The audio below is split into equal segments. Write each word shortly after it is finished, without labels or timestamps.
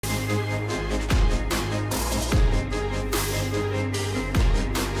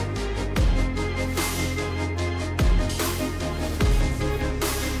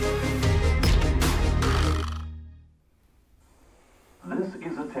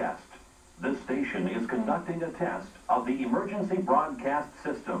test. This station is conducting a test of the emergency broadcast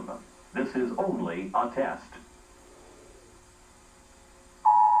system. This is only a test.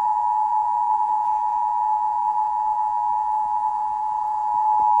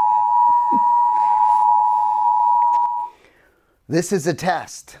 This is a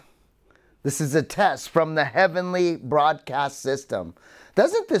test. This is a test from the heavenly broadcast system.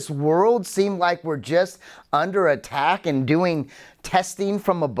 Doesn't this world seem like we're just under attack and doing testing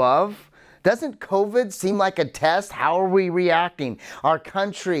from above? Doesn't COVID seem like a test? How are we reacting? Our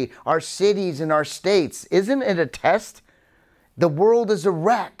country, our cities, and our states, isn't it a test? The world is a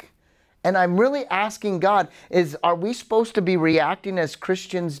wreck. And I'm really asking God, are we supposed to be reacting as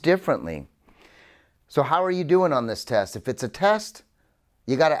Christians differently? So how are you doing on this test? If it's a test,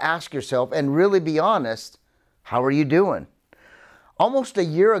 you got to ask yourself and really be honest, how are you doing? Almost a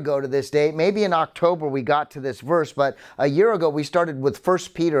year ago to this date, maybe in October we got to this verse, but a year ago we started with 1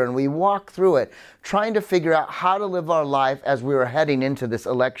 Peter and we walked through it, trying to figure out how to live our life as we were heading into this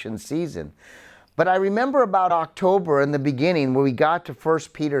election season. But I remember about October in the beginning where we got to 1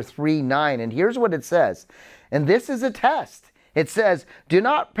 Peter 3:9, and here's what it says. And this is a test. It says, do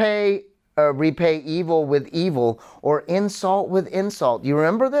not repay evil with evil or insult with insult. You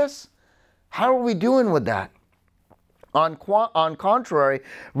remember this? How are we doing with that? On contrary,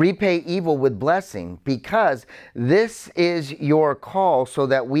 repay evil with blessing, because this is your call so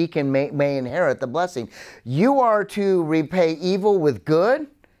that we can may inherit the blessing. You are to repay evil with good,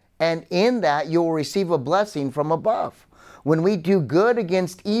 and in that you will receive a blessing from above. When we do good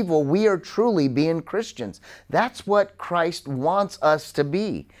against evil, we are truly being Christians. That's what Christ wants us to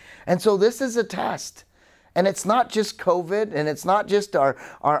be. And so this is a test. And it's not just COVID, and it's not just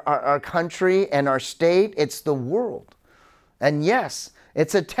our country and our state, it's the world. And yes,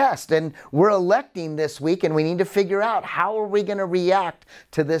 it's a test, and we're electing this week, and we need to figure out how are we going to react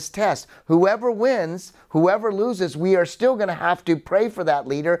to this test. Whoever wins, whoever loses, we are still going to have to pray for that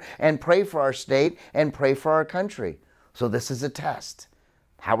leader and pray for our state and pray for our country. So this is a test.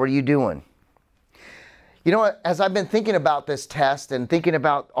 How are you doing? You know what? As I've been thinking about this test and thinking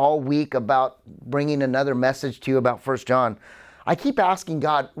about all week about bringing another message to you about 1 John, I keep asking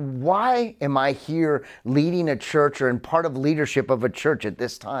God, why am I here leading a church or in part of leadership of a church at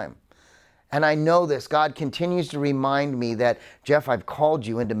this time? And I know this. God continues to remind me that, Jeff, I've called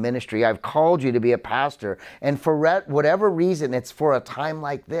you into ministry. I've called you to be a pastor. And for whatever reason, it's for a time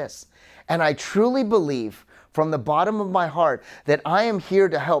like this. And I truly believe from the bottom of my heart that I am here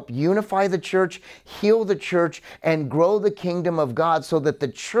to help unify the church, heal the church, and grow the kingdom of God so that the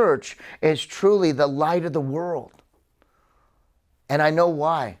church is truly the light of the world. And I know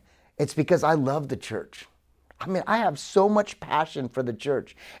why. It's because I love the church. I mean, I have so much passion for the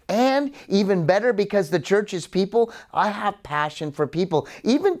church. And even better, because the church is people, I have passion for people,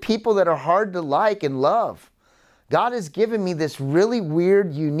 even people that are hard to like and love. God has given me this really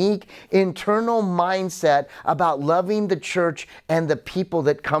weird, unique, internal mindset about loving the church and the people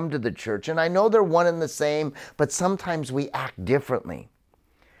that come to the church. And I know they're one and the same, but sometimes we act differently.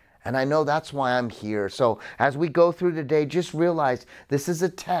 And I know that's why I'm here. So as we go through today, just realize this is a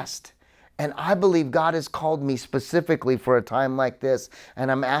test. And I believe God has called me specifically for a time like this.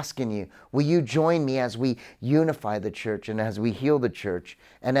 And I'm asking you, will you join me as we unify the church and as we heal the church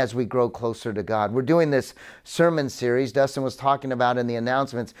and as we grow closer to God? We're doing this sermon series Dustin was talking about in the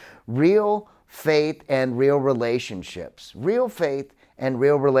announcements, real faith and real relationships. Real faith and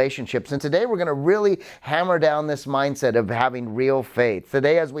real relationships. And today we're going to really hammer down this mindset of having real faith.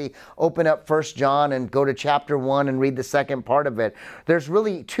 Today, as we open up 1 John and go to chapter 1 and read the second part of it, there's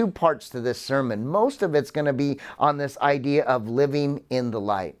really two parts to this sermon. Most of it's going to be on this idea of living in the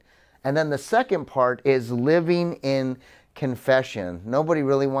light. And then the second part is living in confession. Nobody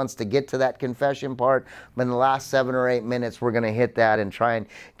really wants to get to that confession part, but in the last 7 or 8 minutes, we're going to hit that and try and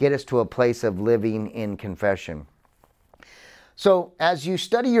get us to a place of living in confession. So as you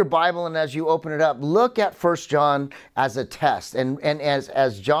study your Bible and as you open it up, look at 1 John as a test. And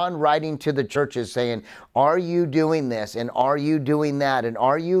as John writing to the churches saying, are you doing this? And are you doing that? And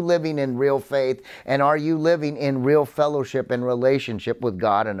are you living in real faith? And are you living in real fellowship and relationship with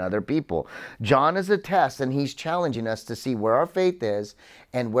God and other people? John is a test, and he's challenging us to see where our faith is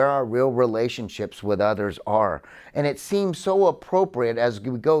and where our real relationships with others are. And it seems so appropriate as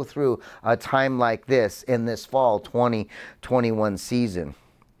we go through a time like this in this fall 2021 season.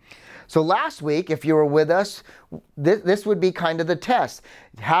 So last week, if you were with us, this would be kind of the test.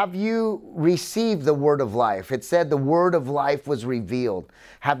 Have you received the word of life? It said the word of life was revealed.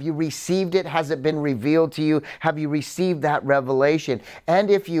 Have you received it? Has it been revealed to you? Have you received that revelation? And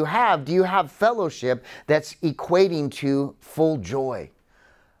if you have, do you have fellowship that's equating to full joy?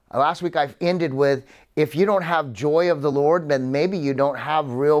 Last week I've ended with, if you don't have joy of the Lord, then maybe you don't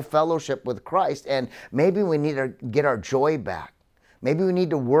have real fellowship with Christ, and maybe we need to get our joy back. Maybe we need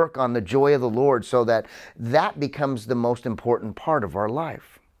to work on the joy of the Lord so that that becomes the most important part of our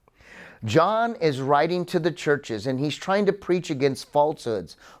life. John is writing to the churches, and he's trying to preach against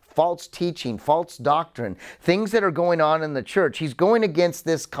falsehoods, false teaching, false doctrine, things that are going on in the church. He's going against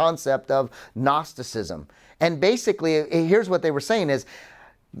this concept of Gnosticism. And basically, here's what they were saying is,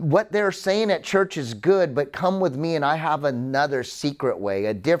 what they're saying at church is good, but come with me and I have another secret way,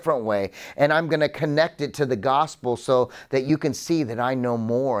 a different way, and I'm going to connect it to the gospel so that you can see that I know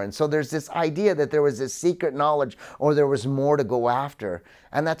more. And so there's this idea that there was this secret knowledge or there was more to go after,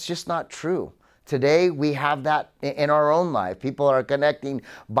 and that's just not true. Today, we have that in our own life. People are connecting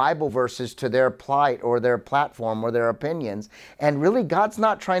Bible verses to their plight or their platform or their opinions. And really, God's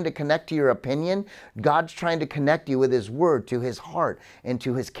not trying to connect to your opinion. God's trying to connect you with His Word, to His heart, and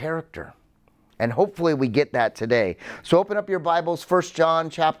to His character. And hopefully we get that today. So open up your Bibles, 1 John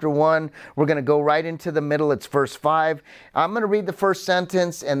chapter 1. We're going to go right into the middle. It's verse 5. I'm going to read the first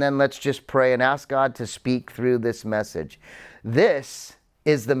sentence, and then let's just pray and ask God to speak through this message. This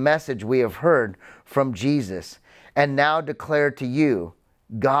is the message we have heard from Jesus and now declare to you,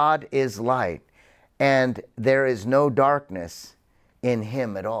 God is light, and there is no darkness in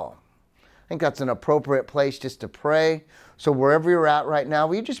Him at all. I think that's an appropriate place just to pray. So wherever you're at right now,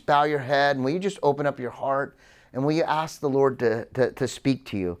 will you just bow your head and will you just open up your heart and will you ask the Lord to speak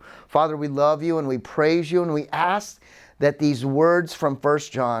to you? Father, we love you and we praise you and we ask that these words from 1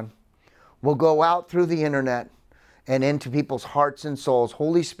 John will go out through the internet and into people's hearts and souls.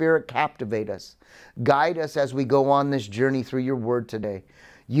 Holy Spirit, captivate us. Guide us as we go on this journey through your word today.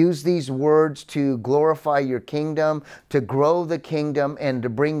 Use these words to glorify your kingdom, to grow the kingdom, and to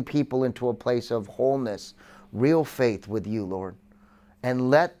bring people into a place of wholeness, real faith with you, Lord. And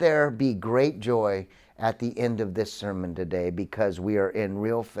let there be great joy at the end of this sermon today because we are in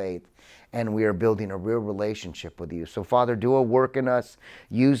real faith and we are building a real relationship with you. So, Father, do a work in us.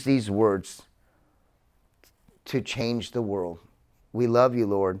 Use these words to change the world. We love you,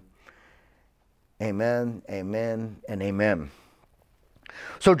 Lord. Amen, amen, and amen.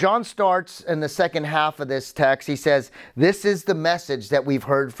 So John starts in the second half of this text. He says, this is the message that we've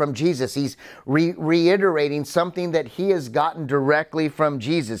heard from Jesus. He's reiterating something that he has gotten directly from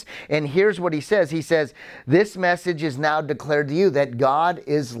Jesus. And here's what he says. He says, this message is now declared to you that God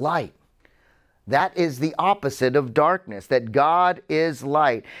is light. That is the opposite of darkness, that God is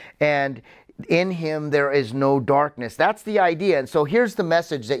light. And in Him there is no darkness. That's the idea. And so here's the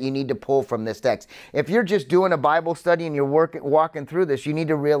message that you need to pull from this text. If you're just doing a Bible study and you're walking through this, you need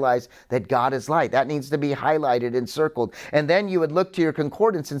to realize that God is light. That needs to be highlighted and circled. And then you would look to your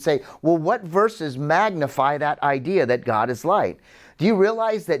concordance and say, well, what verses magnify that idea that God is light? Do you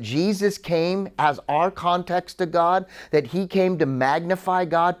realize that Jesus came as our context to God? That He came to magnify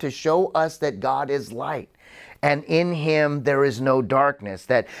God, to show us that God is light. And in Him there is no darkness,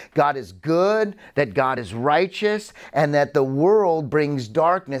 that God is good, that God is righteous, and that the world brings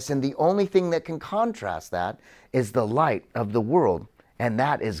darkness. And the only thing that can contrast that is the light of the world, and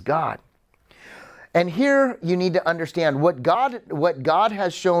that is God. And here you need to understand what God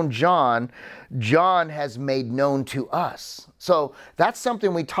has shown John, John has made known to us. So that's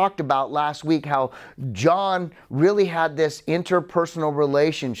something we talked about last week, how John really had this interpersonal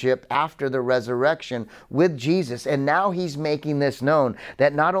relationship after the resurrection with Jesus. And now he's making this known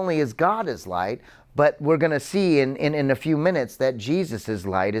that not only is God is light, but we're going to see in a few minutes that Jesus is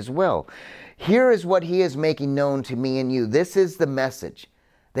light as well. Here is what he is making known to me and you. This is the message,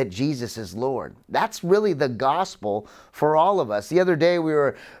 that Jesus is Lord. That's really the gospel for all of us. The other day we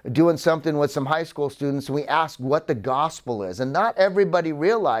were doing something with some high school students and we asked what the gospel is. And not everybody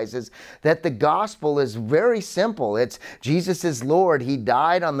realizes that the gospel is very simple. It's Jesus is Lord. He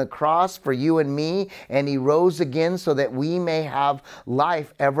died on the cross for you and me, and He rose again so that we may have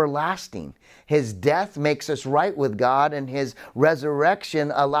life everlasting. His death makes us right with God, and His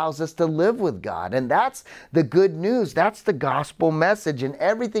resurrection allows us to live with God. And that's the good news. That's the gospel message, and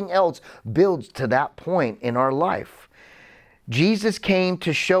everything else builds to that point in our life. Jesus came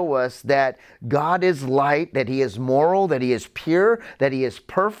to show us that God is light, that He is moral, that He is pure, that He is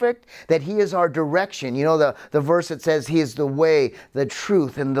perfect, that He is our direction. You know, the verse that says He is the way, the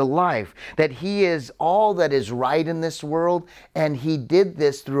truth, and the life, that He is all that is right in this world, and He did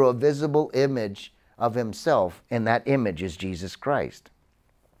this through a visible image of Himself, and that image is Jesus Christ.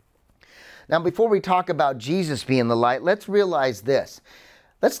 Now, before we talk about Jesus being the light, let's realize this.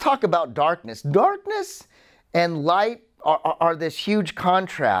 Let's talk about darkness. Darkness and light are this huge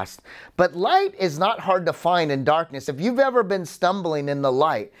contrast. But light is not hard to find in darkness. If you've ever been stumbling in the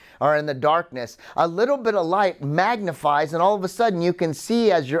light or in the darkness, a little bit of light magnifies, and all of a sudden you can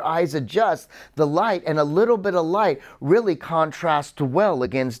see as your eyes adjust the light, and a little bit of light really contrasts well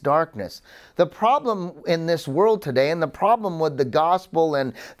against darkness. The problem in this world today, and the problem with the gospel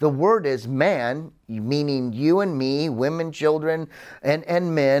and the word, is man, meaning you and me, women, children,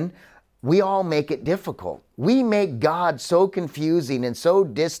 and men. We all make it difficult. We make God so confusing and so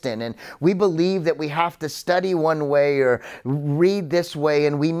distant, and we believe that we have to study one way or read this way,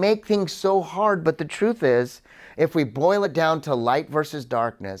 and we make things so hard. But the truth is, if we boil it down to light versus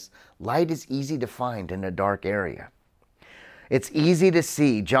darkness, light is easy to find in a dark area. It's easy to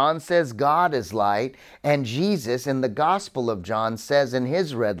see. John says God is light, and Jesus in the Gospel of John says in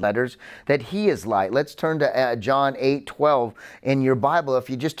his red letters that he is light. Let's turn to John 8:12 in your Bible. If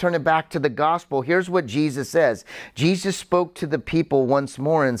you just turn it back to the Gospel, here's what Jesus says. Jesus spoke to the people once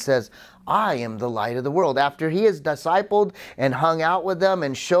more and says, I am the light of the world. After he has discipled and hung out with them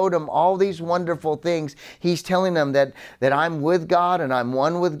and showed them all these wonderful things, he's telling them that I'm with God and I'm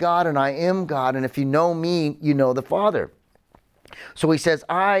one with God and I am God. And if you know me, you know the Father. So he says,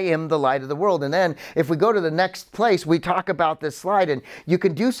 I am the light of the world. And then if we go to the next place, we talk about this slide, and you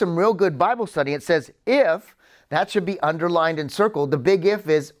can do some real good Bible study. It says, if, that should be underlined and circled. The big if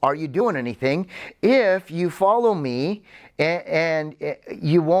is, are you doing anything? If you follow me, and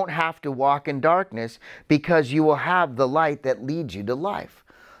you won't have to walk in darkness, because you will have the light that leads you to life.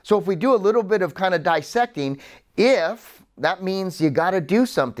 So if we do a little bit of kind of dissecting, if, that means you got to do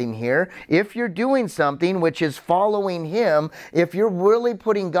something here. If you're doing something, which is following him, if you're really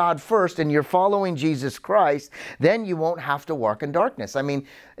putting God first and you're following Jesus Christ, then you won't have to walk in darkness. I mean,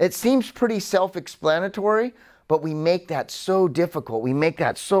 it seems pretty self-explanatory, but we make that so difficult. We make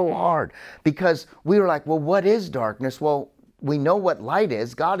that so hard because we were like, well, what is darkness? Well, we know what light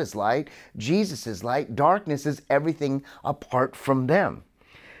is. God is light. Jesus is light. Darkness is everything apart from them.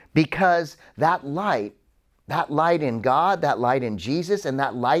 Because that light in God, that light in Jesus, and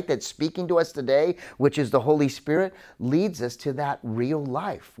that light that's speaking to us today, which is the Holy Spirit, leads us to that real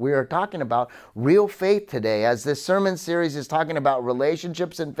life. We are talking about real faith today. As this sermon series is talking about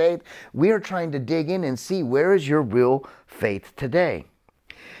relationships and faith, we are trying to dig in and see, where is your real faith today?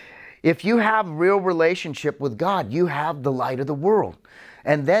 If you have real relationship with God, you have the light of the world.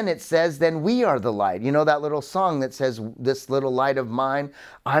 And then it says, then we are the light. You know that little song that says, this little light of mine,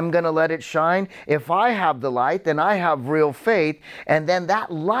 I'm going to let it shine. If I have the light, then I have real faith. And then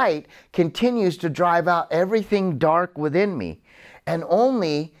that light continues to drive out everything dark within me. And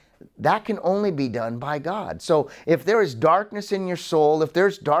that can only be done by God. So if there is darkness in your soul, if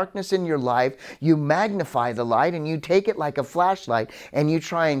there's darkness in your life, you magnify the light and you take it like a flashlight and you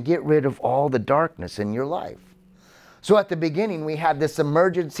try and get rid of all the darkness in your life. So at the beginning, we had this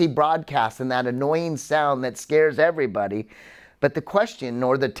emergency broadcast and that annoying sound that scares everybody. But the question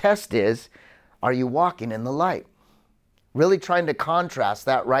or the test is, are you walking in the light? Really trying to contrast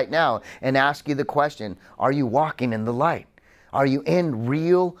that right now and ask you the question, are you walking in the light? Are you in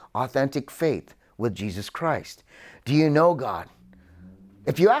real, authentic faith with Jesus Christ? Do you know God?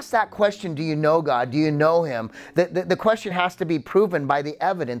 If you ask that question, do you know God? Do you know him? The question has to be proven by the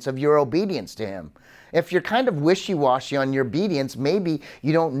evidence of your obedience to him. If you're kind of wishy-washy on your obedience, maybe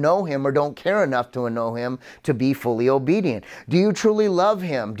you don't know him or don't care enough to know him to be fully obedient. Do you truly love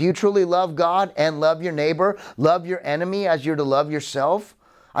him? Do you truly love God and love your neighbor? Love your enemy as you're to love yourself?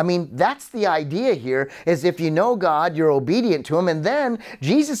 I mean, that's the idea here, is if you know God, you're obedient to him. And then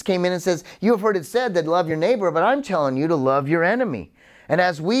Jesus came in and says, you have heard it said that love your neighbor, but I'm telling you to love your enemy. And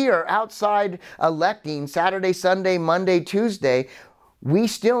as we are outside electing Saturday, Sunday, Monday, Tuesday, we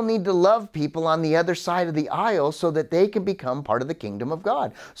still need to love people on the other side of the aisle so that they can become part of the kingdom of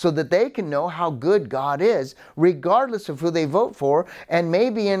God, so that they can know how good God is, regardless of who they vote for. And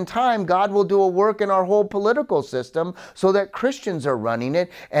maybe in time, God will do a work in our whole political system so that Christians are running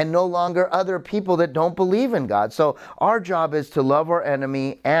it and no longer other people that don't believe in God. So our job is to love our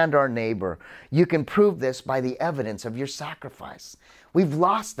enemy and our neighbor. You can prove this by the evidence of your sacrifice. We've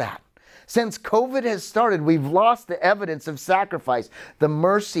lost that. Since COVID has started, we've lost the evidence of sacrifice, the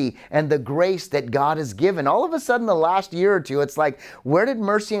mercy and the grace that God has given. All of a sudden, the last year or two, it's like, where did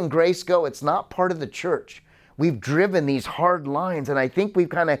mercy and grace go? It's not part of the church. We've driven these hard lines, and I think we've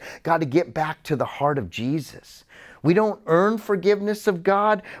kind of got to get back to the heart of Jesus. We don't earn forgiveness of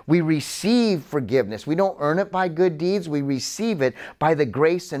God. We receive forgiveness. We don't earn it by good deeds. We receive it by the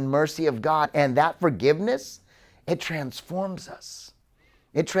grace and mercy of God. And that forgiveness, it transforms us.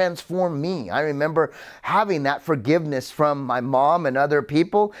 It transformed me. I remember having that forgiveness from my mom and other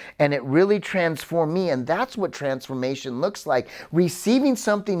people, and it really transformed me. And that's what transformation looks like. Receiving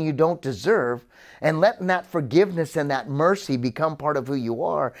something you don't deserve and letting that forgiveness and that mercy become part of who you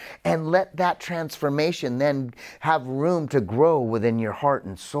are, and let that transformation then have room to grow within your heart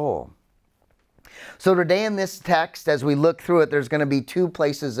and soul. So today in this text, as we look through it, there's going to be two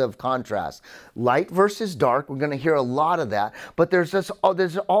places of contrast. Light versus dark. We're going to hear a lot of that. But there's all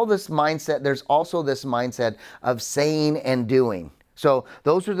this mindset. There's also this mindset of saying and doing. So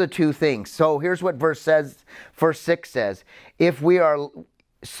those are the two things. So here's what verse 6 says. If we are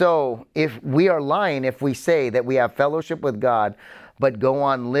lying if we say that we have fellowship with God, but go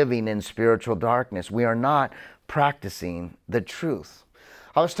on living in spiritual darkness, we are not practicing the truth.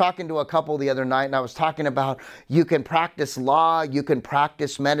 I was talking to a couple the other night, and I was talking about you can practice law, you can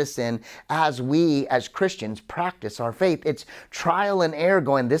practice medicine as we as Christians practice our faith. It's trial and error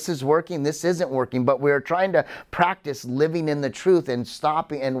going, this is working, this isn't working, but we're trying to practice living in the truth and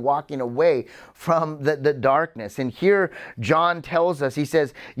stopping and walking away from the darkness. And here John tells us, he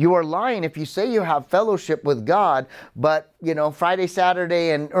says, you are lying if you say you have fellowship with God, but Friday,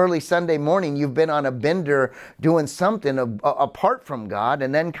 Saturday, and early Sunday morning, you've been on a bender doing something apart from God,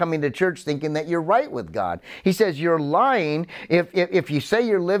 and then coming to church thinking that you're right with God. He says you're lying if you say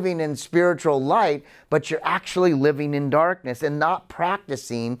you're living in spiritual light, but you're actually living in darkness and not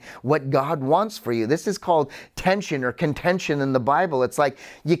practicing what God wants for you. This is called tension or contention in the Bible. It's like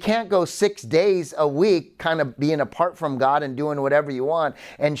you can't go 6 days a week kind of being apart from God and doing whatever you want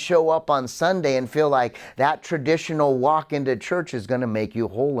and show up on Sunday and feel like that traditional walk into church is going to make you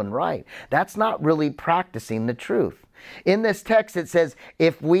whole and right. That's not really practicing the truth. In this text, it says,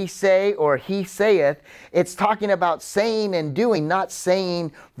 if we say or he saith, it's talking about saying and doing, not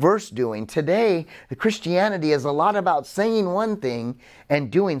saying versus doing. Today, the Christianity is a lot about saying one thing and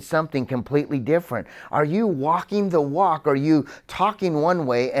doing something completely different. Are you walking the walk? Are you talking one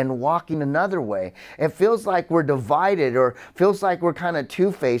way and walking another way? It feels like we're divided, or feels like we're kind of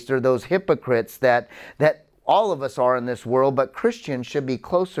two-faced, or those hypocrites that all of us are in this world, but Christians should be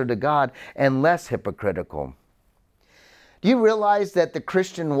closer to God and less hypocritical. Do you realize that the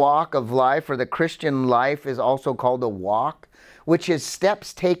Christian walk of life, or the Christian life, is also called a walk, which is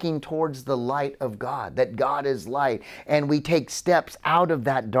steps taking towards the light of God, that God is light, and we take steps out of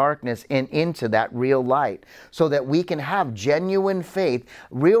that darkness and into that real light, so that we can have genuine faith,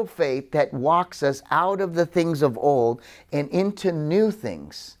 real faith that walks us out of the things of old and into new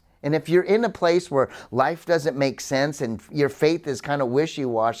things. And if you're in a place where life doesn't make sense and your faith is kind of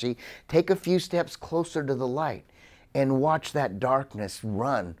wishy-washy, take a few steps closer to the light and watch that darkness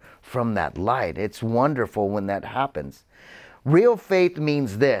run from that light. It's wonderful when that happens. Real faith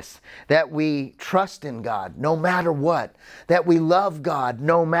means this, that we trust in God no matter what, that we love God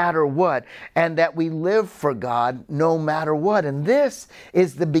no matter what, and that we live for God no matter what. And this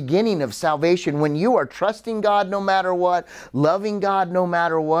is the beginning of salvation. When you are trusting God no matter what, loving God no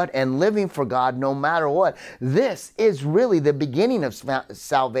matter what, and living for God no matter what, this is really the beginning of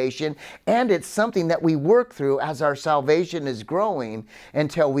salvation, and it's something that we work through as our salvation is growing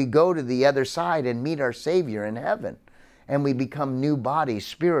until we go to the other side and meet our Savior in heaven. And we become new bodies,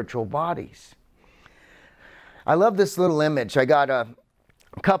 spiritual bodies. I love this little image. I got a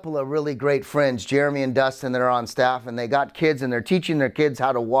couple of really great friends, Jeremy and Dustin, that are on staff, and they got kids, and they're teaching their kids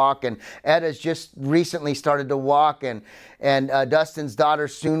how to walk. And Ed has just recently started to walk, and Dustin's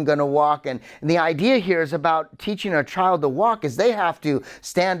daughter's soon going to walk. And the idea here is about teaching a child to walk is they have to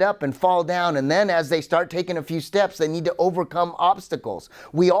stand up and fall down, and then as they start taking a few steps, they need to overcome obstacles.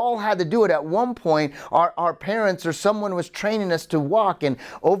 We all had to do it at one point. Our parents or someone was training us to walk and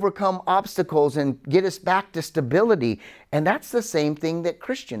overcome obstacles and get us back to stability. And that's the same thing that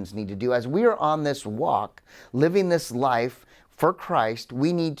Christians need to do. As we are on this walk, living this life for Christ,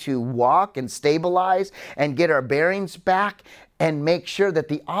 we need to walk and stabilize and get our bearings back and make sure that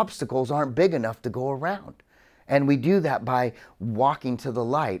the obstacles aren't big enough to go around. And we do that by walking to the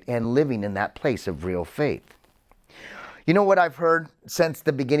light and living in that place of real faith. You know what I've heard since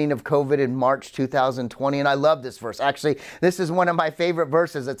the beginning of COVID in March 2020, and I love this verse. Actually, this is one of my favorite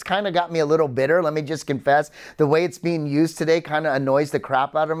verses. It's kind of got me a little bitter, let me just confess. The way it's being used today kind of annoys the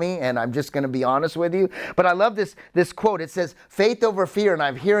crap out of me, and I'm just going to be honest with you. But I love this quote. It says, faith over fear, and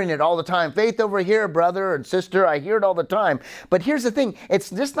I'm hearing it all the time. Faith over here, brother and sister. I hear it all the time. But here's the thing. It's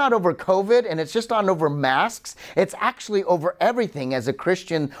just not over COVID, and it's just not over masks. It's actually over everything as a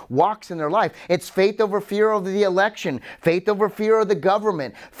Christian walks in their life. It's faith over fear over the election, faith over fear of the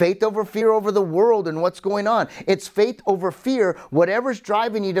government, faith over fear over the world and what's going on. It's faith over fear. Whatever's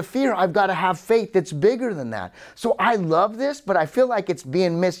driving you to fear, I've got to have faith that's bigger than that. So I love this, but I feel like it's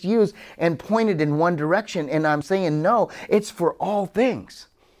being misused and pointed in one direction. And I'm saying, no, it's for all things.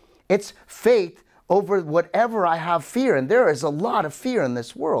 It's faith over whatever I have fear. And there is a lot of fear in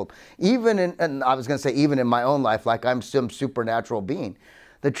this world. Even in, and I was going to say even in my own life, like I'm some supernatural being.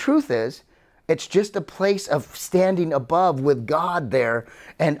 The truth is, it's just a place of standing above with God there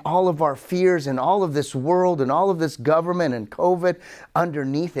and all of our fears and all of this world and all of this government and COVID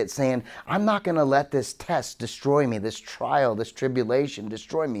underneath it, saying, I'm not going to let this test destroy me, this trial, this tribulation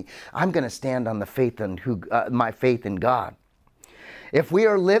destroy me. I'm going to stand on the faith in my faith in God. If we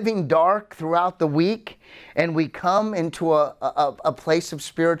are living dark throughout the week and we come into a place of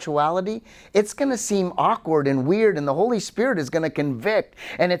spirituality, it's going to seem awkward and weird, and the Holy Spirit is going to convict,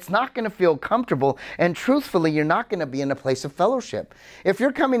 and it's not going to feel comfortable, and truthfully, you're not going to be in a place of fellowship. If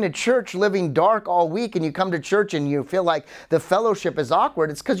you're coming to church living dark all week and you come to church and you feel like the fellowship is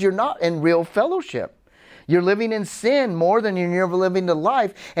awkward, it's because you're not in real fellowship. You're living in sin more than you're ever living the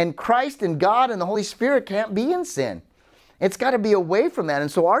life, and Christ and God and the Holy Spirit can't be in sin. It's got to be away from that. And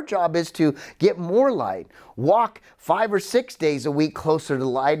so our job is to get more light, walk 5 or 6 days a week closer to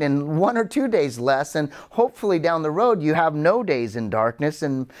light and 1 or 2 days less. And hopefully down the road, you have no days in darkness.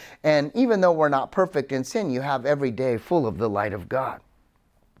 And even though we're not perfect in sin, you have every day full of the light of God.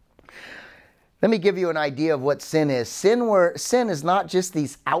 Let me give you an idea of what sin is. Sin is not just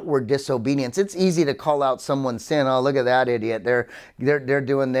these outward disobedience. It's easy to call out someone's sin. Oh, look at that idiot. They're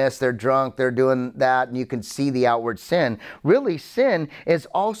doing this, they're drunk, they're doing that, and you can see the outward sin. Really, sin is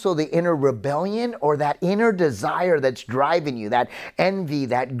also the inner rebellion or that inner desire that's driving you, that envy,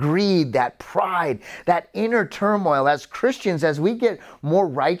 that greed, that pride, that inner turmoil. As Christians, as we get more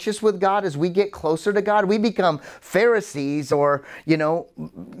righteous with God, as we get closer to God, we become Pharisees or,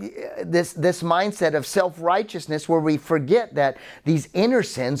 this mindset of self-righteousness where we forget that these inner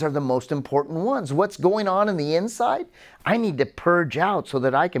sins are the most important ones. What's going on in the inside? I need to purge out so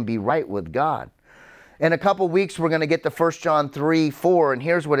that I can be right with God. In a couple weeks, we're going to get to 1 John 3:4, and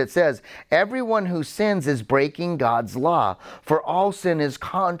here's what it says. Everyone who sins is breaking God's law, for all sin is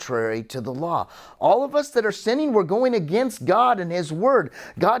contrary to the law. All of us that are sinning, we're going against God and His Word.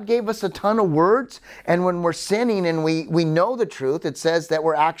 God gave us a ton of words, and when we're sinning and we know the truth, it says that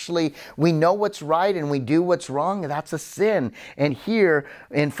we know what's right and we do what's wrong, and that's a sin. And here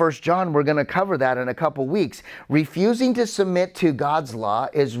in 1 John, we're going to cover that in a couple weeks. Refusing to submit to God's law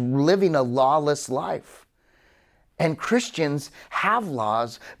is living a lawless life. And Christians have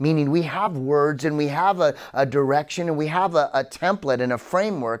laws, meaning we have words and we have a direction and we have a template and a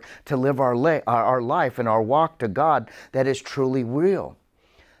framework to live our life and our walk to God that is truly real.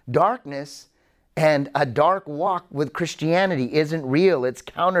 Darkness and a dark walk with Christianity isn't real. It's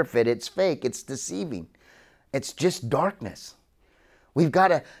counterfeit. It's fake. It's deceiving. It's just darkness. We've got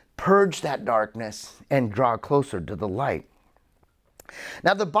to purge that darkness and draw closer to the light.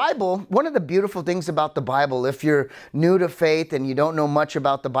 Now the Bible, one of the beautiful things about the Bible, if you're new to faith and you don't know much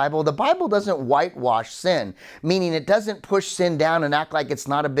about the Bible doesn't whitewash sin, meaning it doesn't push sin down and act like it's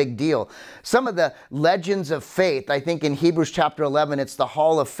not a big deal. Some of the legends of faith, I think in Hebrews chapter 11, it's the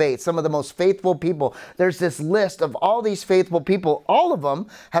hall of faith. Some of the most faithful people, there's this list of all these faithful people. All of them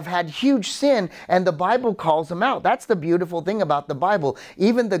have had huge sin and the Bible calls them out. That's the beautiful thing about the Bible.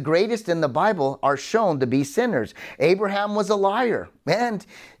 Even the greatest in the Bible are shown to be sinners. Abraham was a liar. And,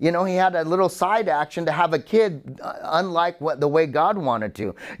 he had a little side action to have a kid, unlike the way God wanted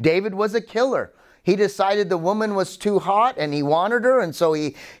to. David was a killer. He decided the woman was too hot and he wanted her, and so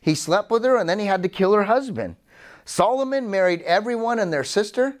he slept with her, and then he had to kill her husband. Solomon married everyone and their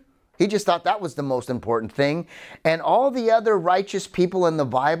sister. He just thought that was the most important thing. And all the other righteous people in the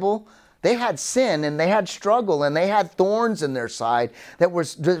Bible, they had sin and they had struggle and they had thorns in their side that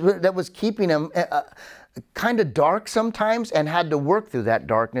was keeping them kind of dark sometimes, and had to work through that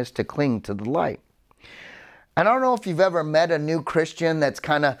darkness to cling to the light. And I don't know if you've ever met a new Christian that's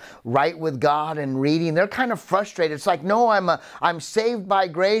kind of right with God and reading. They're kind of frustrated. It's like, no, I'm saved by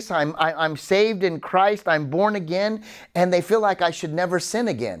grace. I'm saved in Christ. I'm born again. And they feel like I should never sin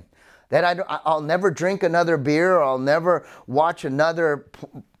again. That I'll never drink another beer. Or I'll never watch another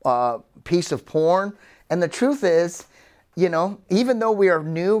piece of porn. And the truth is, even though we are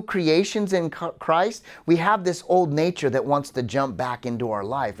new creations in Christ, we have this old nature that wants to jump back into our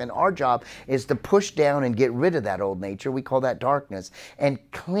life. And our job is to push down and get rid of that old nature. We call that darkness, and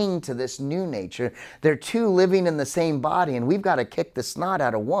cling to this new nature. They're two living in the same body, and we've got to kick the snot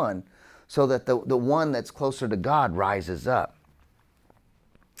out of one so that the one that's closer to God rises up.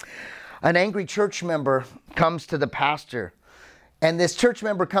 An angry church member comes to the pastor And this church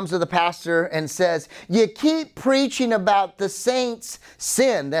member comes to the pastor and says, you keep preaching about the saints'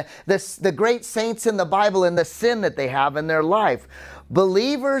 sin, the great saints in the Bible and the sin that they have in their life.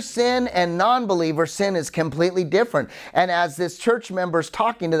 Believer sin and non-believer sin is completely different. And as this church member's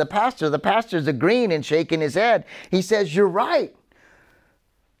talking to the pastor's agreeing and shaking his head. He says, you're right.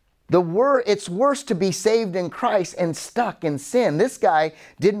 It's worse to be saved in Christ and stuck in sin. This guy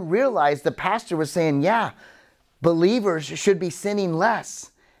didn't realize the pastor was saying, yeah, believers should be sinning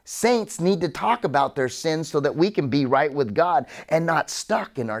less. Saints need to talk about their sins so that we can be right with God and not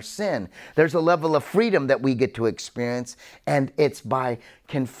stuck in our sin. There's a level of freedom that we get to experience, and it's by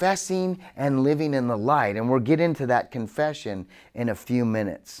confessing and living in the light. And we'll get into that confession in a few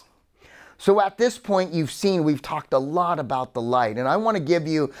minutes. So at this point, you've seen we've talked a lot about the light, and I want to give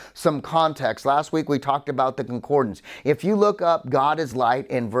you some context. Last week we talked about the concordance. If you look up God is light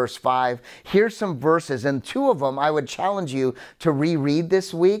in verse 5, here's some verses, and two of them I would challenge you to reread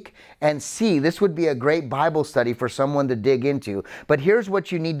this week and see. This would be a great Bible study for someone to dig into. But here's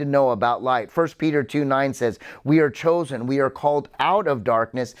what you need to know about light. 1 Peter 2:9 says, we are chosen, we are called out of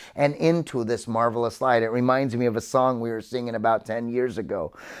darkness and into this marvelous light. It reminds me of a song we were singing about 10 years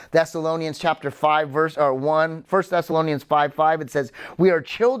ago. Thessalonians chapter 5 verse 1 Thessalonians 5:5, it says, we are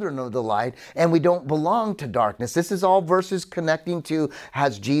children of the light and we don't belong to darkness. This is all verses connecting to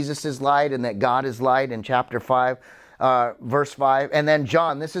has Jesus is light and that God is light in chapter 5. Verse 5. And then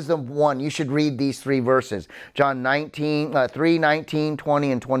John, this is the one, you should read these three verses. John 3, 19,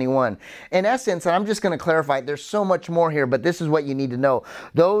 20, and 21. In essence, and I'm just going to clarify, there's so much more here, but this is what you need to know.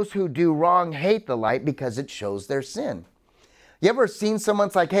 Those who do wrong hate the light because it shows their sin. You ever seen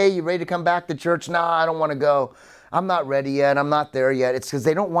someone's like, hey, you ready to come back to church? Nah, I don't want to go. I'm not ready yet. I'm not there yet. It's because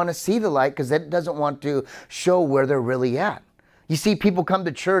they don't want to see the light because it doesn't want to show where they're really at. You see people come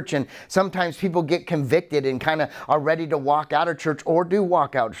to church and sometimes people get convicted and kind of are ready to walk out of church or do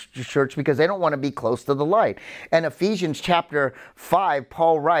walk out of church because they don't want to be close to the light. And Ephesians chapter 5,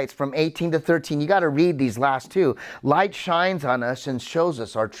 Paul writes from 18 to 13, you got to read these last two. Light shines on us and shows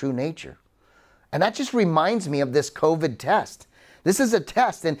us our true nature. And that just reminds me of this COVID test. This is a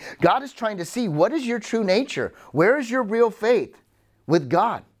test and God is trying to see what is your true nature? Where is your real faith with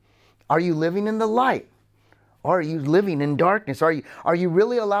God? Are you living in the light? Or are you living in darkness? Are you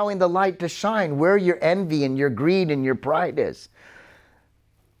really allowing the light to shine where your envy and your greed and your pride is?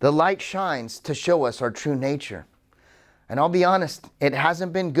 The light shines to show us our true nature. And I'll be honest, it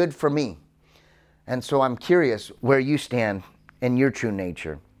hasn't been good for me. And so I'm curious where you stand in your true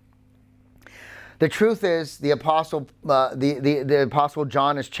nature. The truth is, the Apostle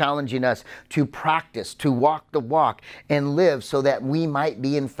John is challenging us to practice, to walk the walk and live so that we might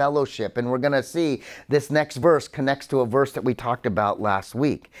be in fellowship. And we're going to see this next verse connects to a verse that we talked about last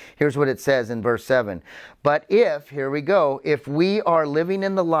week. Here's what it says in verse 7. But if we are living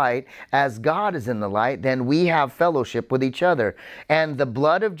in the light as God is in the light, then we have fellowship with each other. And the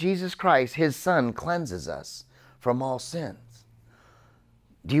blood of Jesus Christ, his Son, cleanses us from all sins.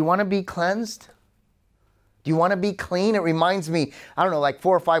 Do you want to be cleansed? Do you want to be clean? It reminds me, I don't know, like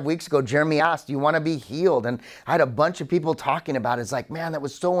 4 or 5 weeks ago, Jeremy asked, do you want to be healed? And I had a bunch of people talking about it. It's like, man, that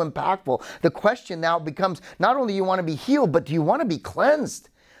was so impactful. The question now becomes, not only do you want to be healed, but do you want to be cleansed?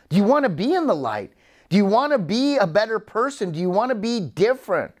 Do you want to be in the light? Do you want to be a better person? Do you want to be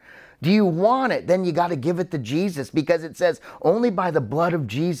different? Do you want it? Then you got to give it to Jesus because it says only by the blood of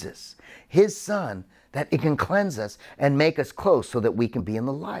Jesus, his Son, that it can cleanse us and make us close so that we can be in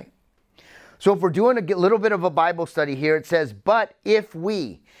the light. So if we're doing a little bit of a Bible study here, it says, but if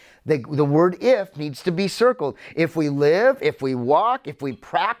we, the word if needs to be circled. If we live, if we walk, if we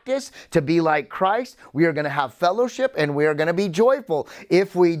practice to be like Christ, we are going to have fellowship and we are going to be joyful.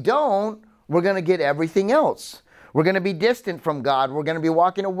 If we don't, we're going to get everything else. We're going to be distant from God. We're going to be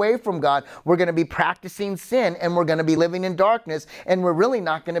walking away from God. We're going to be practicing sin and we're going to be living in darkness and we're really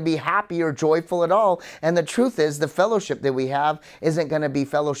not going to be happy or joyful at all. And the truth is the fellowship that we have isn't going to be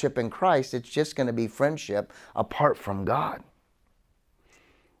fellowship in Christ. It's just going to be friendship apart from God.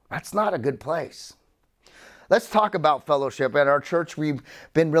 That's not a good place. Let's talk about fellowship. At our church, we've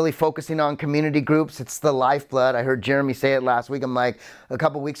been really focusing on community groups. It's the lifeblood. I heard Jeremy say it last week. I'm like, a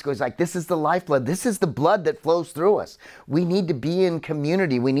couple weeks ago, he's like, this is the lifeblood. This is the blood that flows through us. We need to be in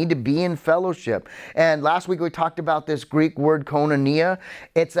community. We need to be in fellowship. And last week, we talked about this Greek word, koinonia.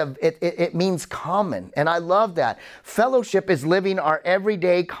 It means common. And I love that. Fellowship is living our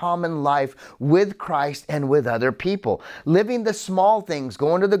everyday common life with Christ and with other people. Living the small things,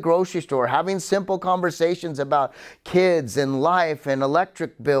 going to the grocery store, having simple conversations about kids and life and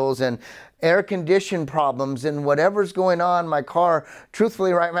electric bills and air condition problems and whatever's going on in my car.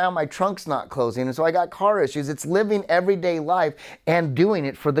 Truthfully, right now, my trunk's not closing. And so I got car issues. It's living everyday life and doing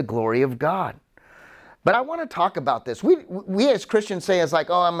it for the glory of God. But I want to talk about this. We as Christians say it's like,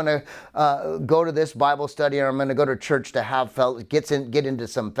 oh, I'm going to go to this Bible study, or I'm going to go to church to have get into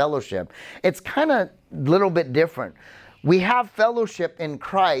some fellowship. It's kind of a little bit different. We have fellowship in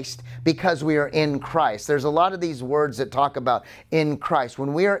Christ because we are in Christ. There's a lot of these words that talk about in Christ.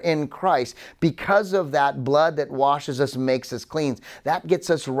 When we are in Christ, because of that blood that washes us and makes us clean, that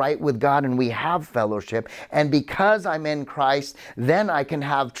gets us right with God, and we have fellowship. And because I'm in Christ, then I can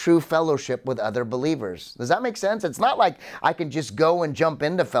have true fellowship with other believers. Does that make sense? It's not like I can just go and jump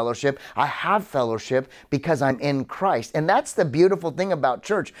into fellowship. I have fellowship because I'm in Christ. And that's the beautiful thing about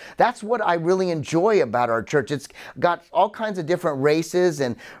church. That's what I really enjoy about our church. It's got all kinds of different races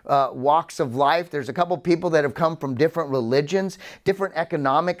and walks of life. There's a couple people that have come from different religions, different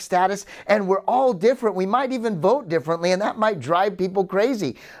economic status, and we're all different. We might even vote differently, and that might drive people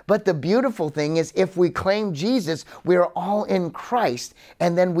crazy. But the beautiful thing is, if we claim Jesus, we are all in Christ,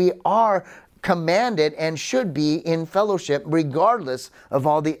 and then we are commanded and should be in fellowship regardless of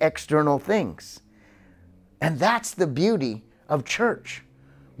all the external things. And that's the beauty of church.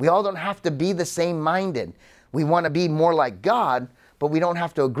 We all don't have to be the same minded. We want to be more like God, but we don't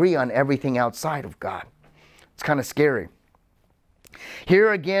have to agree on everything outside of God. It's kind of scary.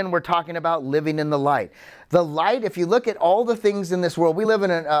 Here again, we're talking about living in the light. The light, if you look at all the things in this world, we live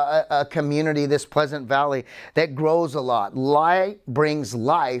in a community, this Pleasant Valley, that grows a lot. Light brings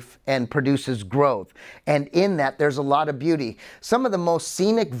life and produces growth. And in that, there's a lot of beauty. Some of the most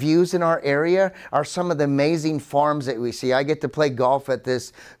scenic views in our area are some of the amazing farms that we see. I get to play golf at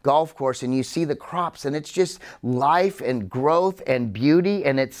this golf course, and you see the crops, and it's just life and growth and beauty,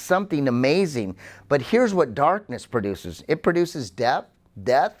 and it's something amazing. But here's what darkness produces. It produces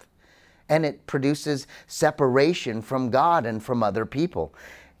death, and it produces separation from God and from other people.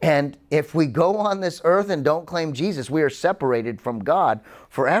 And if we go on this earth and don't claim Jesus, we are separated from God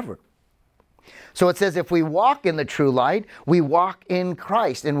forever. So it says, if we walk in the true light, we walk in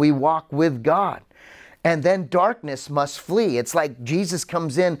Christ and we walk with God. And then darkness must flee. It's like Jesus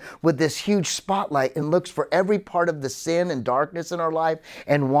comes in with this huge spotlight and looks for every part of the sin and darkness in our life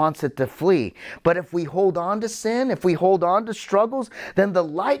and wants it to flee. But if we hold on to sin, if we hold on to struggles, then the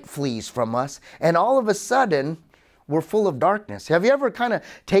light flees from us, and all of a sudden, we're full of darkness. Have you ever kind of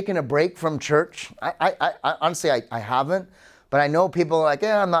taken a break from church? I honestly, I haven't. But I know people are like,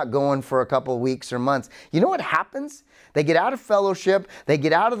 I'm not going for a couple of weeks or months. You know what happens? They get out of fellowship, they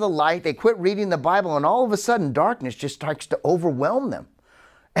get out of the light, they quit reading the Bible, and all of a sudden darkness just starts to overwhelm them.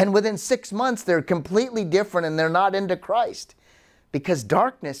 And within 6 months, they're completely different and they're not into Christ, because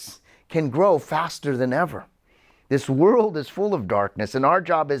darkness can grow faster than ever. This world is full of darkness, and our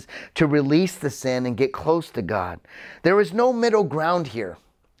job is to release the sin and get close to God. There is no middle ground here.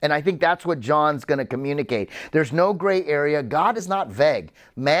 And I think that's what John's going to communicate. There's no gray area. God is not vague.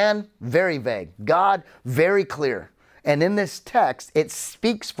 Man, very vague. God, very clear. And in this text, it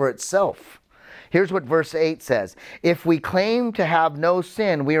speaks for itself. Here's what verse 8 says. If we claim to have no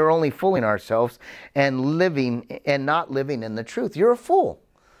sin, we are only fooling ourselves and not living in the truth. You're a fool.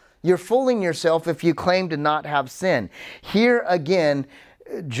 You're fooling yourself if you claim to not have sin. Here again,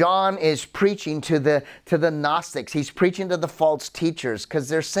 John is preaching to the Gnostics. He's preaching to the false teachers because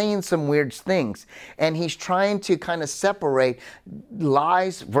they're saying some weird things. And he's trying to kind of separate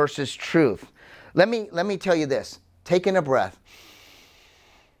lies versus truth. Let me tell you this. Taking a breath.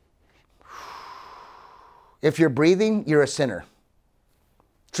 If you're breathing, you're a sinner.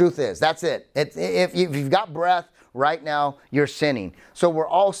 Truth is, that's it. If you've got breath right now, you're sinning. So we're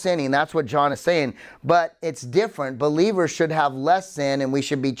all sinning. That's what John is saying. But it's different. Believers should have less sin, and we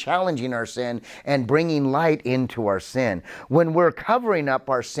should be challenging our sin and bringing light into our sin. When we're covering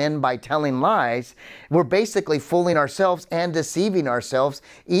up our sin by telling lies, we're basically fooling ourselves and deceiving ourselves,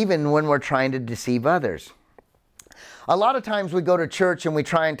 even when we're trying to deceive others. A lot of times we go to church and we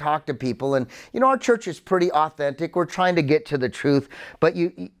try and talk to people, and our church is pretty authentic. We're trying to get to the truth, but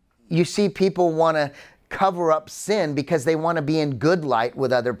you see people want to cover up sin because they want to be in good light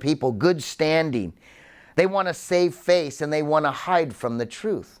with other people, good standing. They want to save face and they want to hide from the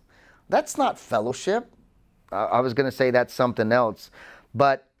truth. That's not fellowship. I was going to say that's something else,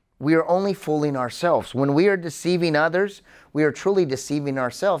 but we are only fooling ourselves. When we are deceiving others, we are truly deceiving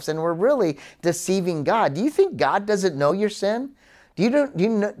ourselves, and we're really deceiving God. Do you think God doesn't know your sin? Do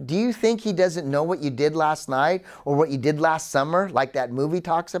you think He doesn't know what you did last night or what you did last summer, like that movie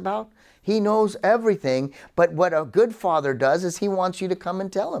talks about? He knows everything, but what a good father does is he wants you to come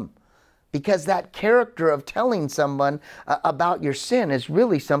and tell him. Because that character of telling someone about your sin is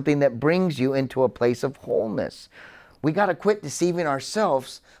really something that brings you into a place of wholeness. We got to quit deceiving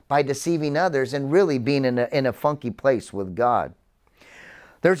ourselves by deceiving others and really being in a funky place with God.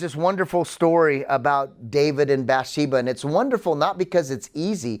 There's this wonderful story about David and Bathsheba, and it's wonderful not because it's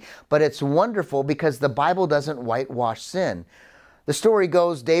easy, but it's wonderful because the Bible doesn't whitewash sin. The story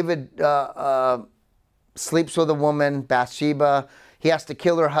goes, David sleeps with a woman, Bathsheba. He has to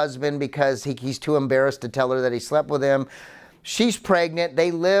kill her husband because he's too embarrassed to tell her that he slept with him. She's pregnant.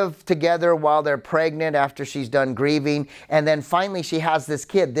 They live together while they're pregnant after she's done grieving. And then finally she has this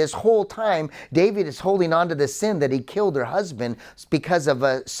kid. This whole time, David is holding on to the sin that he killed her husband because of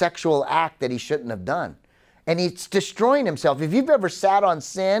a sexual act that he shouldn't have done. And he's destroying himself. If you've ever sat on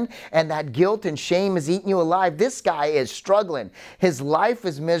sin and that guilt and shame is eating you alive, this guy is struggling. His life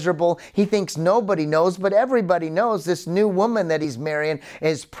is miserable. He thinks nobody knows, but everybody knows this new woman that he's marrying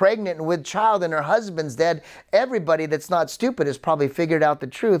is pregnant and with child and her husband's dead. Everybody that's not stupid has probably figured out the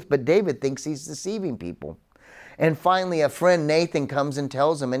truth, but David thinks he's deceiving people. And finally, a friend, Nathan, comes and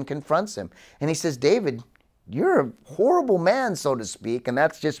tells him and confronts him. And he says, David, you're a horrible man, so to speak. And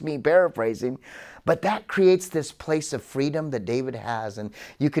that's just me paraphrasing. But that creates this place of freedom that David has. And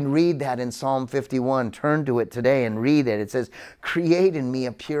you can read that in Psalm 51. Turn to it today and read it. It says, create in me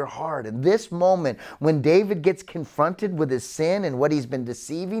a pure heart. And this moment, when David gets confronted with his sin and what he's been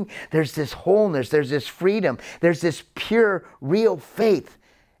deceiving, there's this wholeness, there's this freedom, there's this pure, real faith.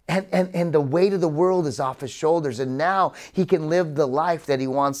 And the weight of the world is off his shoulders. And now he can live the life that he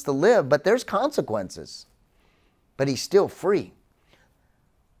wants to live. But there's consequences. But he's still free.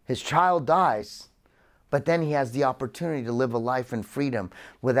 His child dies. But then he has the opportunity to live a life in freedom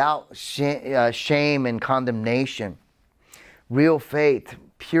without shame and condemnation. Real faith,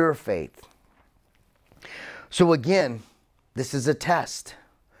 pure faith. So again, this is a test.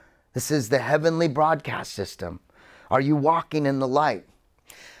 This is the heavenly broadcast system. Are you walking in the light?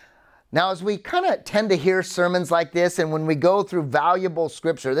 Now, as we kind of tend to hear sermons like this, and when we go through valuable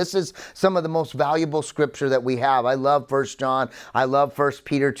scripture, this is some of the most valuable scripture that we have. I love 1 John. I love 1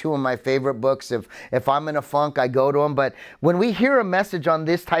 Peter, two of my favorite books. If I'm in a funk, I go to them. But when we hear a message on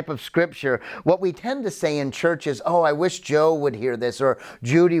this type of scripture, what we tend to say in church is, oh, I wish Joe would hear this, or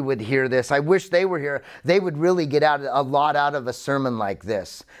Judy would hear this. I wish they were here. They would really get a lot out of a sermon like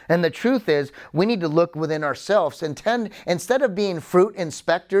this. And the truth is, we need to look within ourselves and instead of being fruit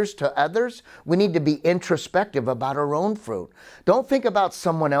inspectors to others, we need to be introspective about our own fruit. Don't think about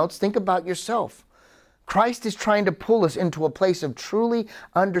someone else, think about yourself. Christ is trying to pull us into a place of truly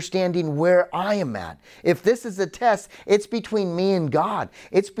understanding where I am at. If this is a test, it's between me and God.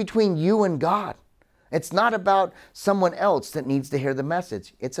 It's between you and God. It's not about someone else that needs to hear the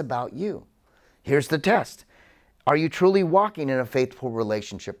message. It's about you. Here's the test. Are you truly walking in a faithful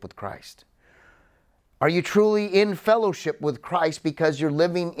relationship with Christ? Are you truly in fellowship with Christ because you're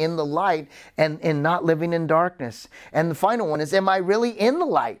living in the light and not living in darkness? And the final one is, am I really in the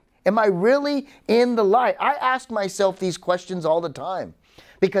light? Am I really in the light? I ask myself these questions all the time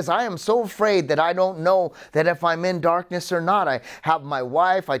because I am so afraid that I don't know that if I'm in darkness or not. I have my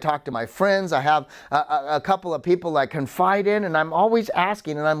wife, I talk to my friends, I have a couple of people I confide in, and I'm always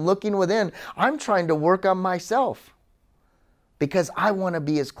asking and I'm looking within. I'm trying to work on myself, because I want to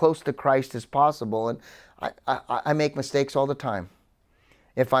be as close to Christ as possible. And I make mistakes all the time.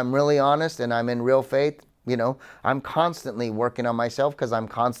 If I'm really honest and I'm in real faith, I'm constantly working on myself because I'm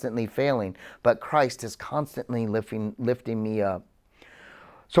constantly failing. But Christ is constantly lifting me up.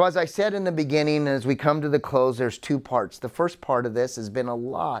 So as I said in the beginning, as we come to the close, there's two parts. The first part of this has been a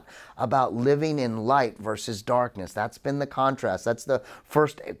lot about living in light versus darkness. That's been the contrast. That's the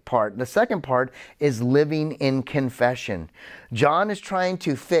first part. The second part is living in confession. John is trying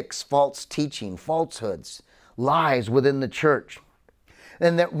to fix false teaching, falsehoods, lies within the church.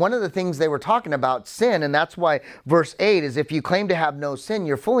 And that one of the things they were talking about, sin, and that's why verse 8 is, if you claim to have no sin,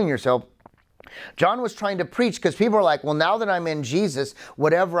 you're fooling yourself. John was trying to preach because people are like, well, now that I'm in Jesus,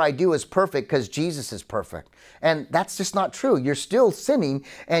 whatever I do is perfect because Jesus is perfect. And that's just not true. You're still sinning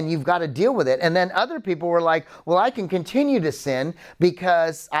and you've got to deal with it. And then other people were like, well, I can continue to sin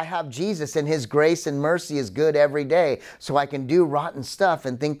because I have Jesus and his grace and mercy is good every day. So I can do rotten stuff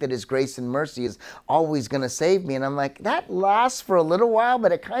and think that his grace and mercy is always going to save me. And I'm like, that lasts for a little while,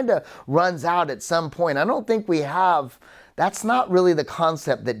 but it kind of runs out at some point. I don't think we have... That's not really the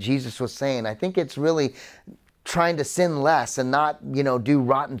concept that Jesus was saying. I think it's really trying to sin less and not, do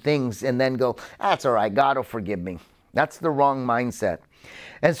rotten things and then go, that's all right, God will forgive me. That's the wrong mindset.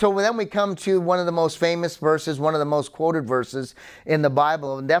 And so then we come to one of the most famous verses, one of the most quoted verses in the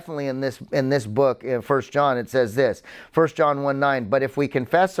Bible, and definitely in this book, in 1 John, it says this, 1 John 1:9, but if we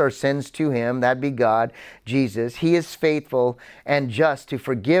confess our sins to him, that be God, Jesus, he is faithful and just to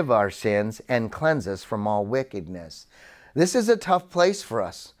forgive our sins and cleanse us from all wickedness. This is a tough place for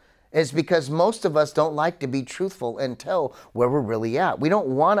us. It's because most of us don't like to be truthful and tell where we're really at. We don't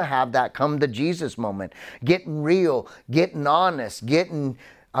want to have that come to Jesus moment. Getting real, getting honest, getting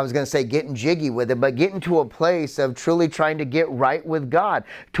jiggy with it, but getting to a place of truly trying to get right with God,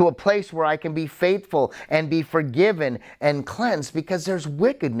 to a place where I can be faithful and be forgiven and cleansed because there's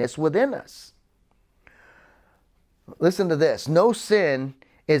wickedness within us. Listen to this. No sin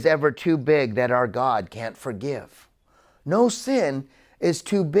is ever too big that our God can't forgive. No sin is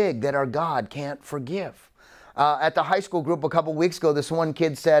too big that our God can't forgive. At the high school group a couple weeks ago, this one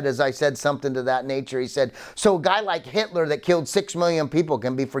kid said, as I said something to that nature, he said, so a guy like Hitler that killed 6 million people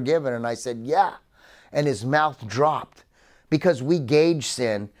can be forgiven? And I said, yeah. And his mouth dropped because we gauge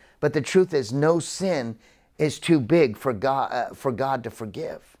sin. But the truth is no sin is too big for God to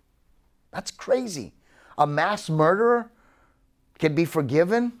forgive. That's crazy. A mass murderer can be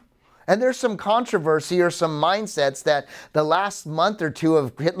forgiven? And there's some controversy or some mindsets that the last month or two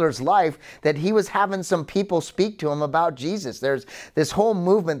of Hitler's life that he was having some people speak to him about Jesus. There's this whole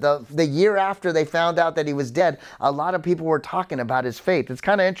movement. The year after they found out that he was dead, a lot of people were talking about his faith. It's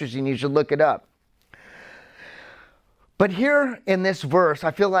kind of interesting. You should look it up. But here in this verse,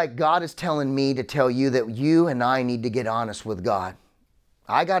 I feel like God is telling me to tell you that you and I need to get honest with God.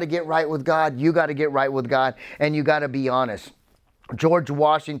 I got to get right with God. You got to get right with God. And you got to be honest. George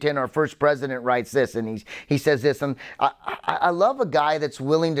Washington, our first president, writes this, and he says this, and I love a guy that's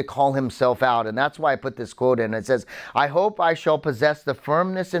willing to call himself out, and that's why I put this quote in. It says, I hope I shall possess the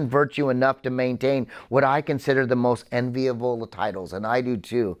firmness and virtue enough to maintain what I consider the most enviable titles, and I do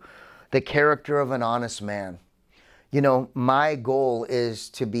too, the character of an honest man. You know, my goal is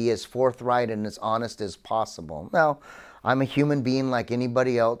to be as forthright and as honest as possible. Now, I'm a human being like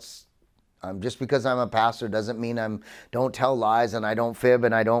anybody else. Just because I'm a pastor doesn't mean I don't tell lies and I don't fib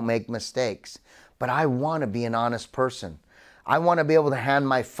and I don't make mistakes. But I want to be an honest person. I want to be able to hand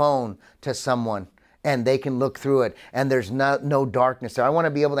my phone to someone and they can look through it and there's no darkness there. I want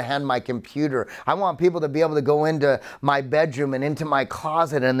to be able to hand my computer. I want people to be able to go into my bedroom and into my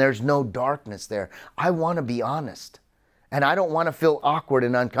closet and there's no darkness there. I want to be honest. And I don't want to feel awkward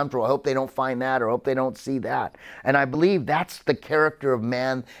and uncomfortable. I hope they don't find that or hope they don't see that. And I believe that's the character of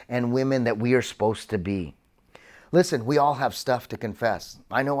man and women that we are supposed to be. Listen, we all have stuff to confess.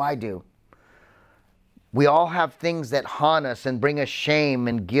 I know I do. We all have things that haunt us and bring us shame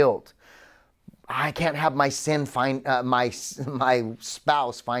and guilt. I can't have my sin my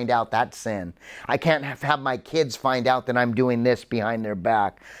spouse find out that sin. I can't have my kids find out that I'm doing this behind their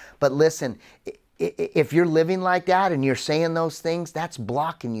back. But listen, if you're living like that and you're saying those things, that's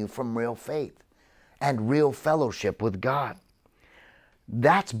blocking you from real faith and real fellowship with God.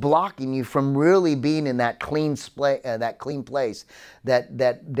 That's blocking you from really being in that clean place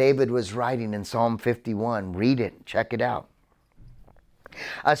that David was writing in Psalm 51. Read it, check it out.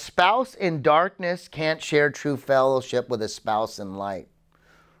 A spouse in darkness can't share true fellowship with a spouse in light.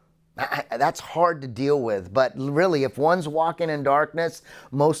 That's hard to deal with, but really if one's walking in darkness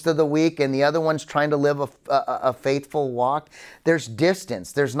most of the week and the other one's trying to live a faithful walk, there's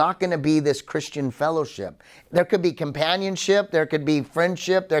distance. There's not going to be this Christian fellowship. There could be companionship, there could be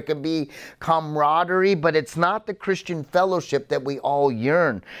friendship, there could be camaraderie, but it's not the Christian fellowship that we all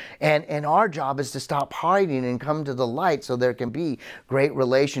yearn. And our job is to stop hiding and come to the light so there can be great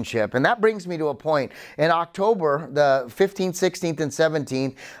relationship. And that brings me to a point. In October, the 15th, 16th, and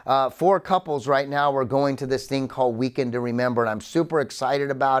 17th, 4 couples right now are going to this thing called Weekend to Remember, and I'm super excited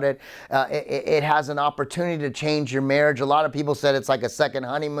about it. It has an opportunity to change your marriage. A lot of people said it's like a second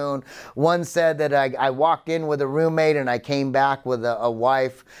honeymoon. One said that I walked in with a roommate and I came back with a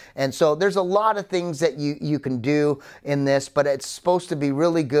wife. And so there's a lot of things that you can do in this, but it's supposed to be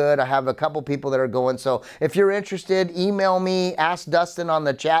really good. I have a couple people that are going. So if you're interested, email me, ask Dustin on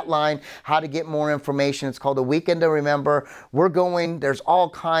the chat line how to get more information. It's called A Weekend to Remember. We're going, there's all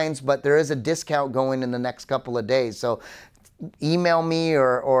kinds, but there is a discount going in the next couple of days. So email me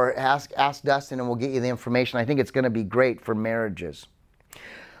or ask Dustin and we'll get you the information. I think it's going to be great for marriages.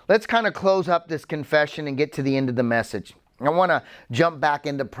 Let's kind of close up this confession and get to the end of the message. I want to jump back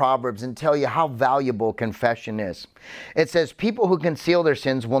into Proverbs and tell you how valuable confession is. It says, people who conceal their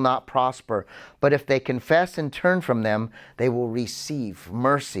sins will not prosper, but if they confess and turn from them, they will receive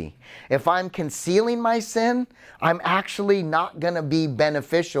mercy. If I'm concealing my sin, I'm actually not going to be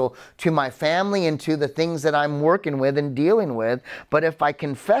beneficial to my family and to the things that I'm working with and dealing with. But if I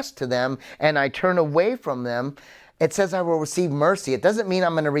confess to them and I turn away from them, it says I will receive mercy. It doesn't mean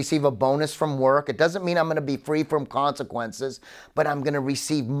I'm going to receive a bonus from work. It doesn't mean I'm going to be free from consequences, but I'm going to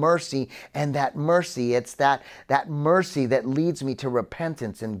receive mercy. And that mercy, it's that mercy that leads me to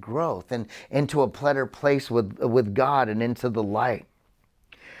repentance and growth and into a better place with God and into the light.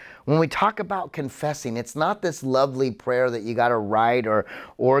 When we talk about confessing, it's not this lovely prayer that you got to write or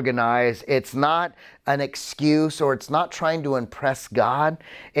organize. It's not an excuse, or it's not trying to impress God.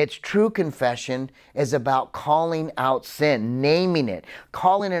 It's true confession is about calling out sin, naming it,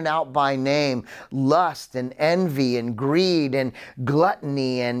 calling it out by name, lust and envy and greed and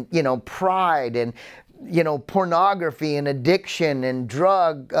gluttony and, pride and, pornography and addiction and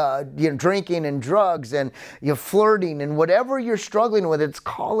drinking and drugs and flirting and whatever you're struggling with, it's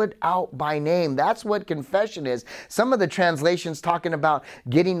call it out by name. That's what confession is. Some of the translations talking about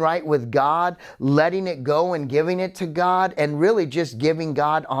getting right with God, letting it go and giving it to God, and really just giving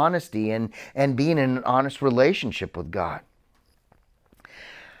God honesty and being in an honest relationship with God.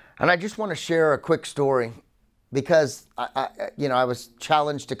 And I just want to share a quick story, because I was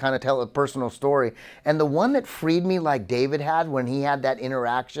challenged to kind of tell a personal story. And the one that freed me, like David had when he had that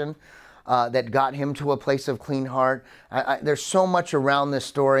interaction that got him to a place of clean heart. There's so much around this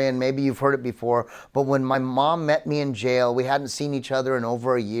story, and maybe you've heard it before, but when my mom met me in jail, we hadn't seen each other in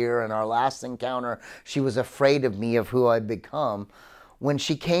over a year, and our last encounter, she was afraid of me, of who I'd become. When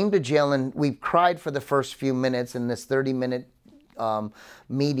she came to jail, and we cried for the first few minutes in this 30-minute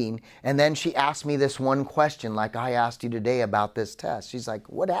meeting, and then she asked me this one question, like I asked you today about this test. She's like,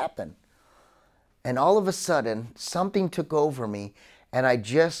 what happened? And all of a sudden, something took over me, and I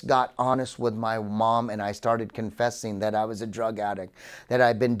just got honest with my mom, and I started confessing that I was a drug addict, that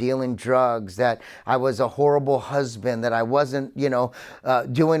I'd been dealing drugs, that I was a horrible husband, that I wasn't,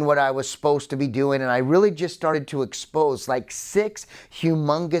 doing what I was supposed to be doing. And I really just started to expose like 6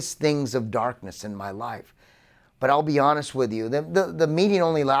 humongous things of darkness in my life. But I'll be honest with you, the meeting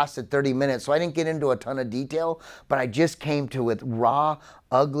only lasted 30 minutes, so I didn't get into a ton of detail, but I just came to it raw,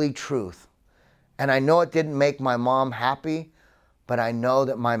 ugly truth. And I know it didn't make my mom happy, but I know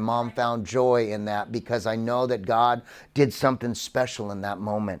that my mom found joy in that, because I know that God did something special in that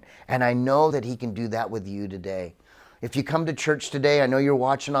moment. And I know that He can do that with you today. If you come to church today, I know you're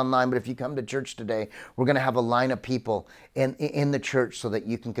watching online, but if you come to church today, we're going to have a line of people in the church so that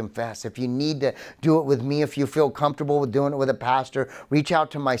you can confess. If you need to do it with me, if you feel comfortable with doing it with a pastor, reach out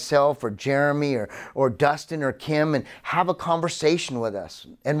to myself or Jeremy or Dustin or Kim and have a conversation with us.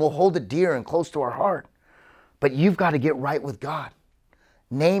 And we'll hold it dear and close to our heart. But you've got to get right with God.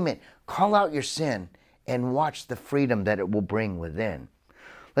 Name it, call out your sin, and watch the freedom that it will bring within.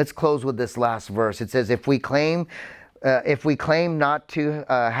 Let's close with this last verse. It says, if we claim we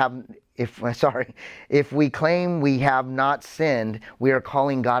have not sinned, we are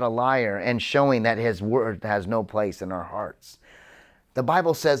calling God a liar and showing that His word has no place in our hearts. The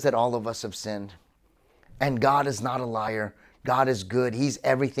Bible says that all of us have sinned, and God is not a liar. God is good. He's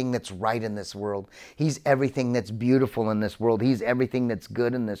everything that's right in this world. He's everything that's beautiful in this world. He's everything that's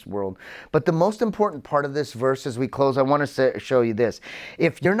good in this world. But the most important part of this verse as we close, I want to show you this.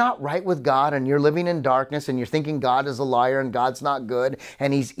 If you're not right with God and you're living in darkness and you're thinking God is a liar and God's not good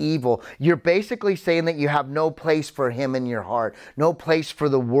and He's evil, you're basically saying that you have no place for Him in your heart, no place for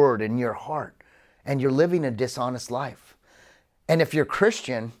the Word in your heart, and you're living a dishonest life. And if you're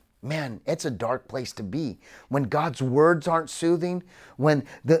Christian, man, it's a dark place to be. When God's words aren't soothing, when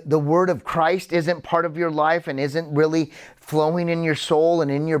the word of Christ isn't part of your life and isn't really flowing in your soul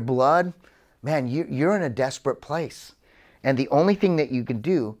and in your blood, man, you're in a desperate place. And the only thing that you can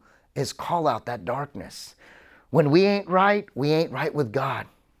do is call out that darkness. When we ain't right with God.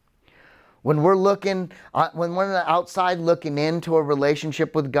 When we're looking, when we're on the outside looking into a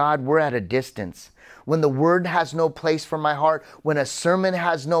relationship with God, we're at a distance. When the word has no place for my heart, when a sermon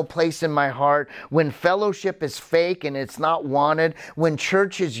has no place in my heart, when fellowship is fake and it's not wanted, when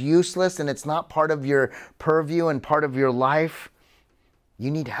church is useless and it's not part of your purview and part of your life,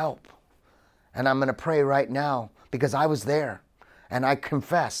 you need help. And I'm going to pray right now, because I was there and I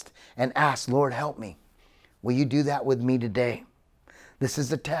confessed and asked, Lord, help me. Will you do that with me today? This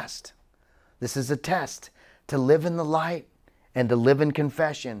is a test. This is a test to live in the light and to live in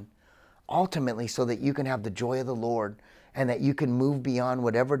confession, ultimately so that you can have the joy of the Lord and that you can move beyond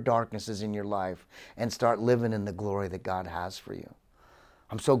whatever darkness is in your life and start living in the glory that God has for you.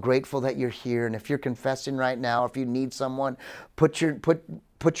 I'm so grateful that you're here. And if you're confessing right now, if you need someone, put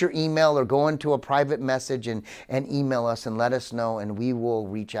your email or go into a private message and email us and let us know, and we will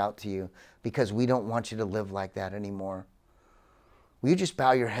reach out to you, because we don't want you to live like that anymore. Will you just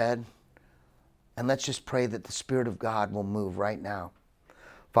bow your head and let's just pray that the Spirit of God will move right now.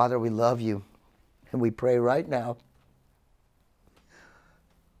 Father, we love you, and we pray right now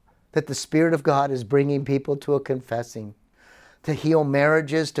that the Spirit of God is bringing people to a confessing, to heal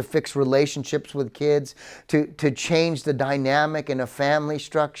marriages, to fix relationships with kids, to change the dynamic in a family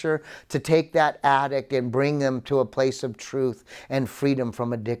structure, to take that addict and bring them to a place of truth and freedom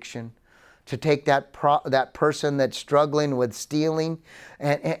from addiction, to take that person that's struggling with stealing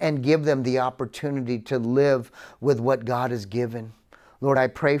and give them the opportunity to live with what God has given. Lord, I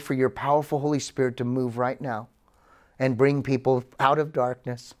pray for your powerful Holy Spirit to move right now and bring people out of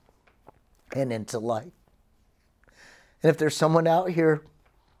darkness and into light. And if there's someone out here,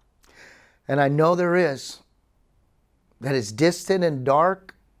 and I know there is, that is distant and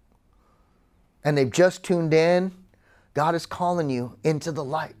dark, and they've just tuned in, God is calling you into the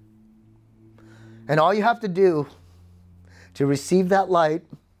light. And all you have to do to receive that light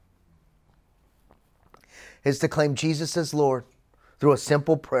is to claim Jesus as Lord through a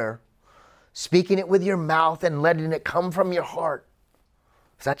simple prayer, speaking it with your mouth and letting it come from your heart.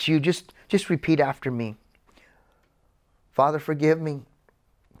 If that's you, just repeat after me. Father, forgive me.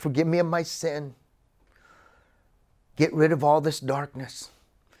 Forgive me of my sin. Get rid of all this darkness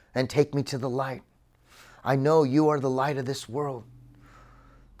and take me to the light. I know you are the light of this world.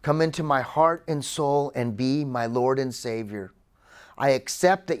 Come into my heart and soul and be my Lord and Savior. I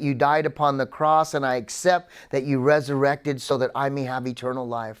accept that you died upon the cross, and I accept that you resurrected so that I may have eternal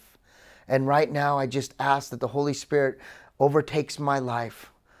life. And right now, I just ask that the Holy Spirit overtakes my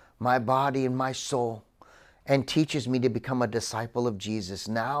life, my body, and my soul, and teaches me to become a disciple of Jesus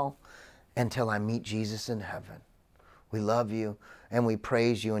now until I meet Jesus in heaven. We love you and we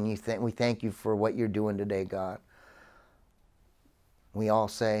praise you, and we thank you for what you're doing today, God. We all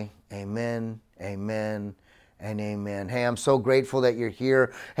say amen, amen, and amen. Hey, I'm so grateful that you're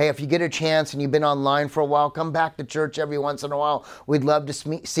here. Hey, if you get a chance and you've been online for a while, come back to church every once in a while. We'd love to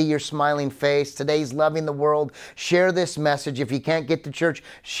see your smiling face. Today's Loving the World. Share this message. If you can't get to church,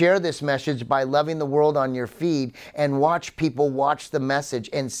 share this message by Loving the World on your feed, and watch people watch the message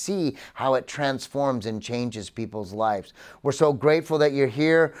and see how it transforms and changes people's lives. We're so grateful that you're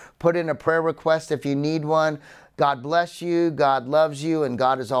here. Put in a prayer request if you need one. God bless you. God loves you, and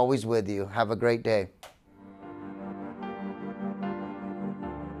God is always with you. Have a great day.